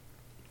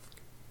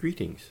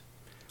Greetings.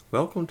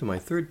 Welcome to my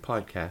third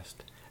podcast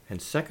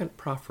and second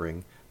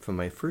proffering from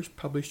my first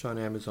published on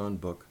Amazon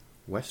book,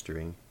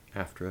 Westering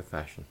After a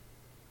Fashion.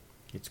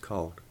 It's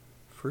called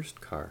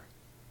First Car.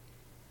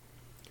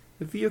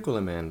 The vehicle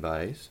a man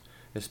buys,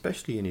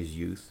 especially in his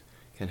youth,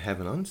 can have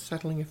an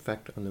unsettling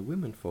effect on the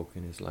womenfolk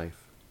in his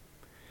life.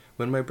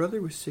 When my brother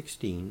was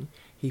 16,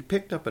 he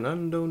picked up an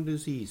unknown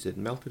disease that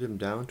melted him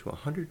down to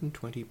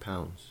 120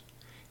 pounds.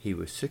 He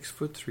was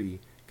 6'3",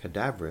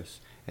 cadaverous,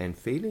 and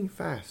failing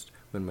fast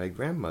when my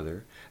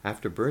grandmother,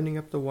 after burning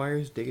up the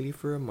wires daily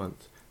for a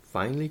month,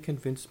 finally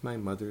convinced my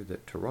mother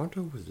that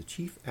Toronto was the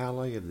chief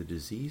ally of the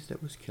disease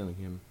that was killing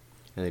him,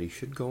 and that he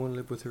should go and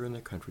live with her in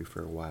the country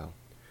for a while.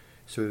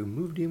 So we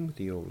moved in with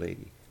the old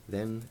lady,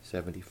 then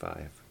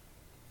 75.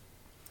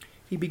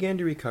 He began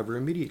to recover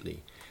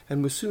immediately,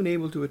 and was soon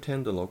able to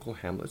attend the local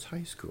Hamlets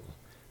High School,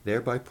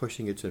 thereby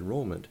pushing its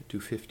enrollment to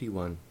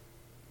 51.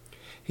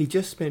 He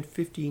just spent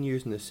 15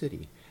 years in the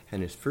city,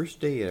 and his first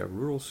day at a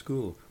rural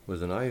school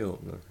was an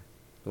eye-opener.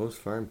 Those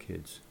farm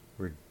kids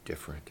were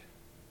different.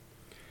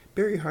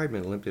 Barry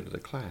Hardman limped into the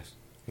class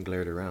and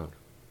glared around.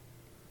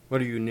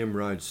 "What are you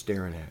Nimrods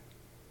staring at?"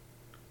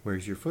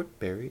 "Where's your foot,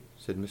 Barry?"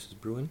 said Mrs.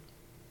 Bruin.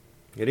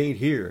 "It ain't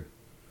here."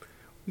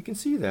 "We can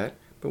see that,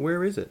 but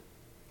where is it?"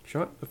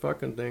 "Shut the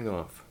fucking thing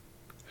off."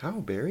 "How,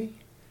 Barry?"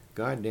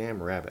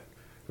 "Goddamn rabbit.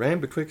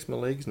 Ran betwixt my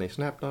legs and I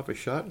snapped off a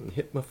shot and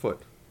hit my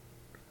foot."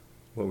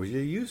 "What was you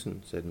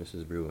using?" said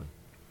Mrs. Bruin.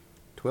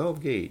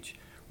 12 gauge.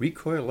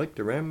 Recoil like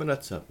to ram my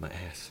nuts up my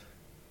ass."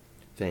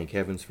 "Thank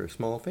heavens for a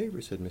small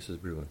favor," said Mrs.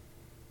 Bruin.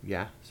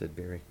 "Yeah," said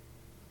Barry.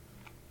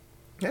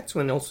 That's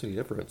when Elsie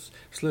Difference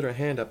slid her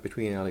hand up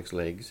between Alec's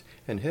legs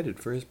and headed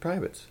for his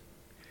privates.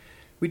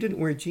 We didn't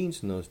wear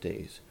jeans in those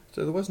days,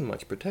 so there wasn't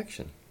much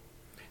protection.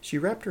 She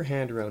wrapped her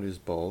hand around his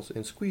balls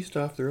and squeezed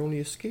off their only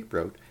escape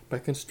route by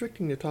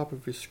constricting the top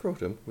of his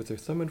scrotum with her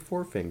thumb and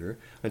forefinger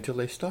until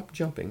they stopped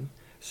jumping,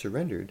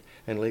 surrendered,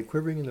 and lay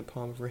quivering in the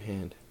palm of her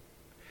hand.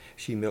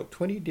 She milked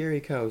 20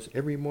 dairy cows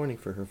every morning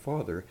for her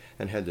father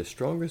and had the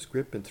strongest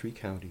grip in 3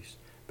 counties,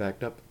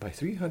 backed up by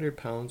 300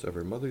 pounds of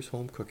her mother's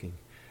home cooking,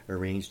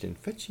 arranged in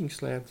fetching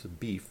slabs of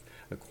beef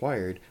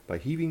acquired by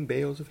heaving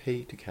bales of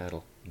hay to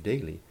cattle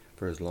daily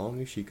for as long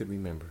as she could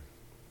remember.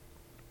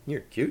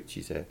 "You're cute,"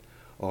 she said.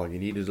 "All you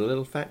need is a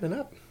little fattening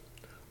up."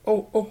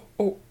 Oh,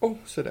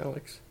 said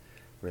Alex.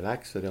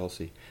 "Relax," said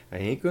Elsie. "I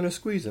ain't going to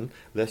squeeze him,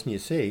 lest you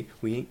say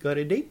we ain't got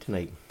a date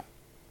tonight."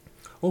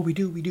 "Oh, we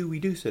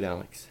do, said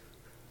Alex.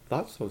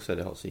 "Thought so," said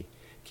Elsie.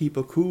 "Keep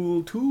a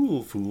cool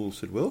tool, fool,"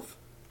 said Wilf.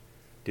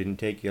 "Didn't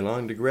take you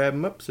long to grab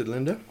him up," said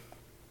Linda.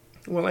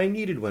 "Well, I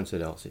needed one,"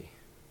 said Elsie.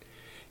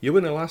 "You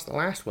wouldn't have lost the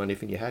last one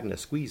if you hadn't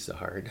squeezed so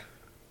hard."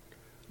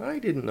 "I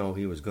didn't know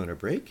he was going to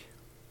break."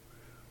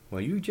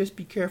 "Well, you just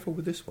be careful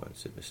with this one,"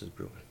 said Mrs.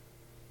 Bruin.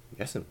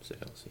 "Yes'm," said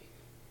Elsie.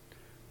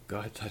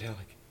 "God," thought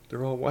Alec,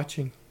 "they're all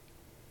watching."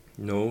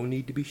 "No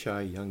need to be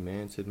shy, young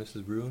man," said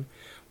Mrs. Bruin.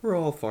 "We're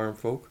all farm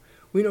folk.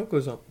 We know what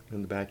goes on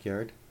in the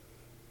backyard."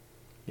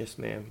 "Yes,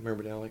 ma'am,"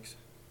 murmured Alex.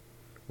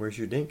 "Where's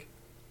your dink?"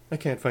 "I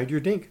can't find your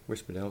dink,"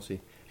 whispered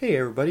Elsie. "Hey,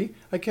 everybody,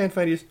 I can't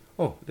find his...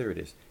 Oh, there it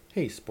is.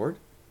 Hey, sport,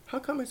 how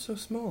come it's so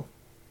small?"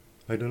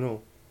 "I don't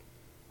know."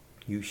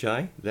 "You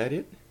shy? That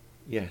it?"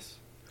 "Yes."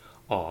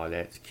 "Aw,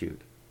 that's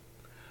cute.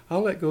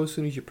 I'll let go as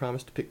soon as you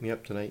promise to pick me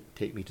up tonight and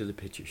take me to the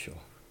picture show."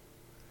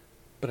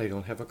 "But I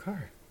don't have a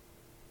car."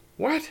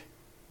 "What?"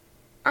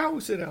 "Ow,"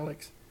 said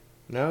Alex.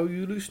 "Now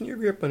you loosen your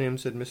grip on him,"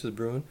 said Mrs.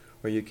 Bruin,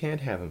 "or you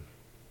can't have him."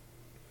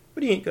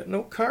 "But he ain't got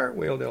no car,"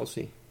 wailed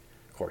Elsie.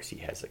 "Of course he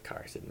has a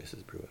car," said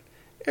Mrs. Bruin.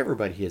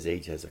 "Everybody his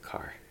age has a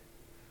car."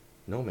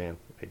 "No, ma'am,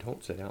 I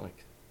don't," said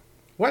Alex.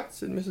 "What?"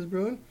 said Mrs.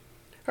 Bruin.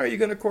 "How are you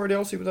going to court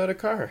Elsie without a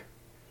car?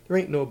 There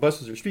ain't no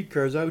buses or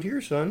streetcars out here,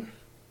 son."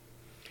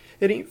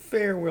 "It ain't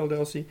fair," wailed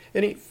Elsie.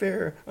 "It ain't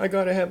fair. I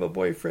gotta have a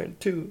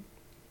boyfriend, too."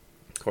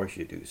 "Of course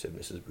you do," said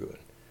Mrs. Bruin.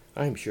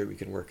 "I'm sure we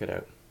can work it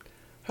out.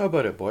 How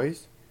about it,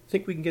 boys?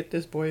 Think we can get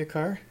this boy a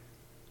car?"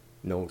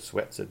 "No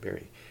sweat," said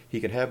Barry.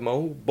 "He can have my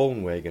old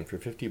bone wagon for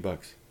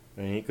 $50.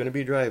 I ain't going to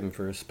be driving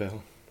for a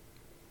spell."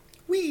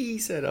 "Whee!"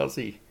 said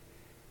Elsie.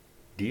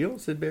 "Deal?"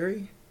 said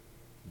Barry.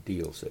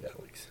 "Deal," said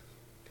Alex.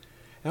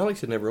 Alex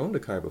had never owned a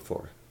car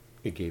before.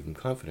 It gave him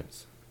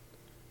confidence.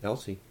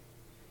 Elsie.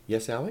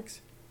 "Yes,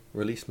 Alex?"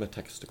 "Release my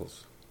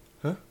testicles."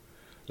 "Huh?"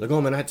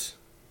 "Leggo my nuts."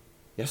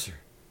 "Yes, sir."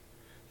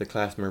 The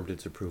class murmured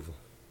its approval.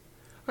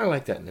 "I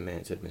like that in a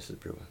man," said Mrs.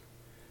 Bruin.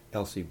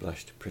 Elsie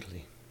blushed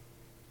prettily.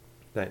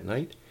 That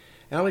night,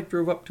 Alec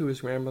drove up to his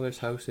grandmother's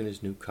house in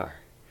his new car.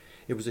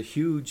 It was a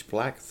huge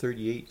black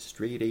 38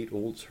 straight 8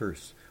 Olds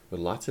hearse with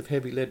lots of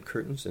heavy lead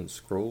curtains and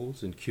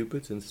scrolls and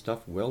cupids and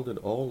stuff welded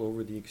all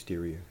over the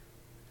exterior.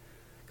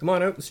 "Come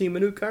on out and see my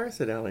new car,"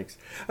 said Alex.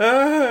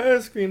 "Ah!"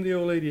 screamed the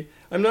old lady.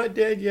 "I'm not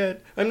dead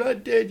yet. I'm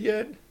not dead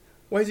yet.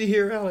 Why's he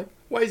here, Alec?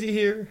 Why's he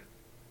here?"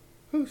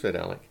 "Who?" said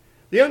Alec.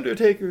 "The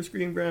Undertaker,"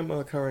 screamed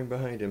Grandma, cowering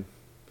behind him.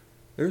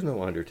 "There's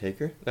no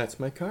Undertaker. That's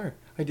my car.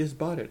 I just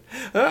bought it."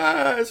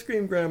 "Ah!"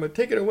 screamed Grandma.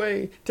 "Take it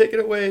away. Take it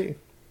away."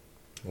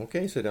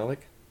 "Okay," said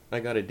Alec.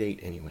 "I got a date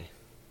anyway."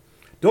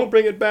 "Don't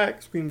bring it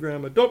back," screamed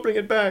Grandma. "Don't bring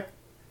it back."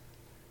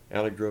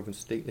 Alec drove in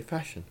stately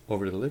fashion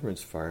over to the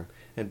Deliverance farm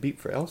and beat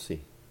for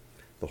Elsie.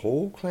 The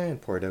whole clan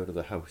poured out of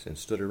the house and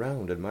stood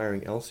around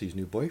admiring Elsie's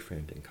new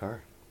boyfriend and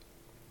car.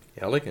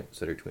 "Elegant,"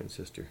 said her twin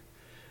sister.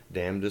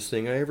 "Damnedest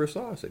thing I ever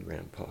saw," said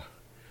Grandpa.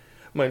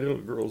 "My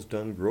little girl's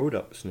done growed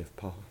up," sniffed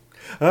Pa.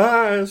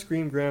 "Ah!"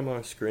 screamed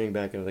Grandma, scurrying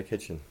back into the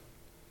kitchen.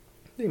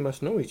 They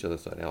must know each other,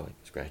 thought Alec,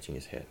 scratching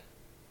his head.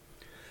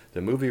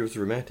 The movie was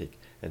romantic,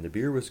 and the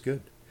beer was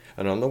good,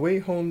 and on the way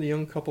home the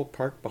young couple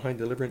parked behind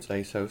Deliverance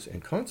Ice House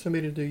and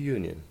consummated their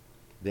union.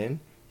 Then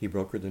he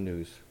broke her the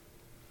news.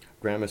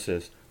 "Grandma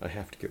says I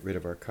have to get rid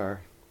of our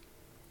car."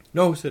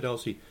 "No," said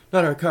Elsie,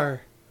 "not our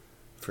car."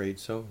 "Afraid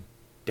so."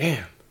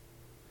 "Damn!"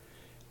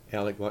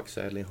 Alec walked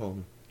sadly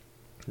home.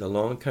 The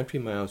long country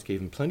miles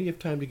gave him plenty of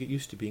time to get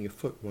used to being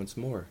afoot once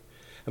more,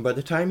 and by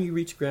the time he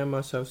reached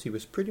Grandma's house he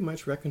was pretty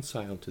much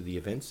reconciled to the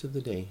events of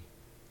the day.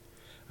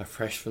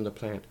 Fresh from the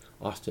plant,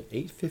 Austin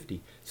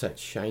 850 sat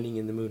shining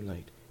in the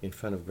moonlight in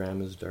front of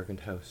Grandma's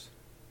darkened house.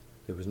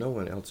 There was no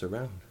one else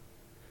around.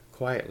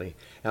 Quietly,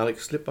 Alec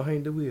slipped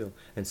behind the wheel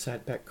and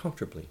sat back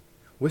comfortably,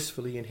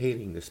 wistfully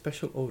inhaling the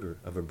special odor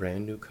of a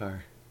brand new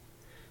car.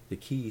 The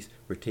keys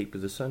were taped to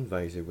the sun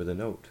visor with a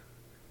note,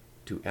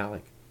 "To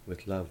Alec,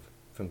 with love,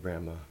 from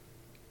Grandma."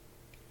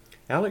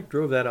 Alec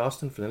drove that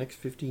Austin for the next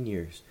 15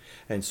 years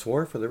and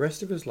swore for the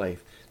rest of his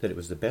life that it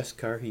was the best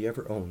car he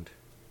ever owned,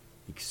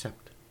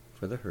 except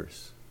for the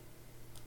hearse.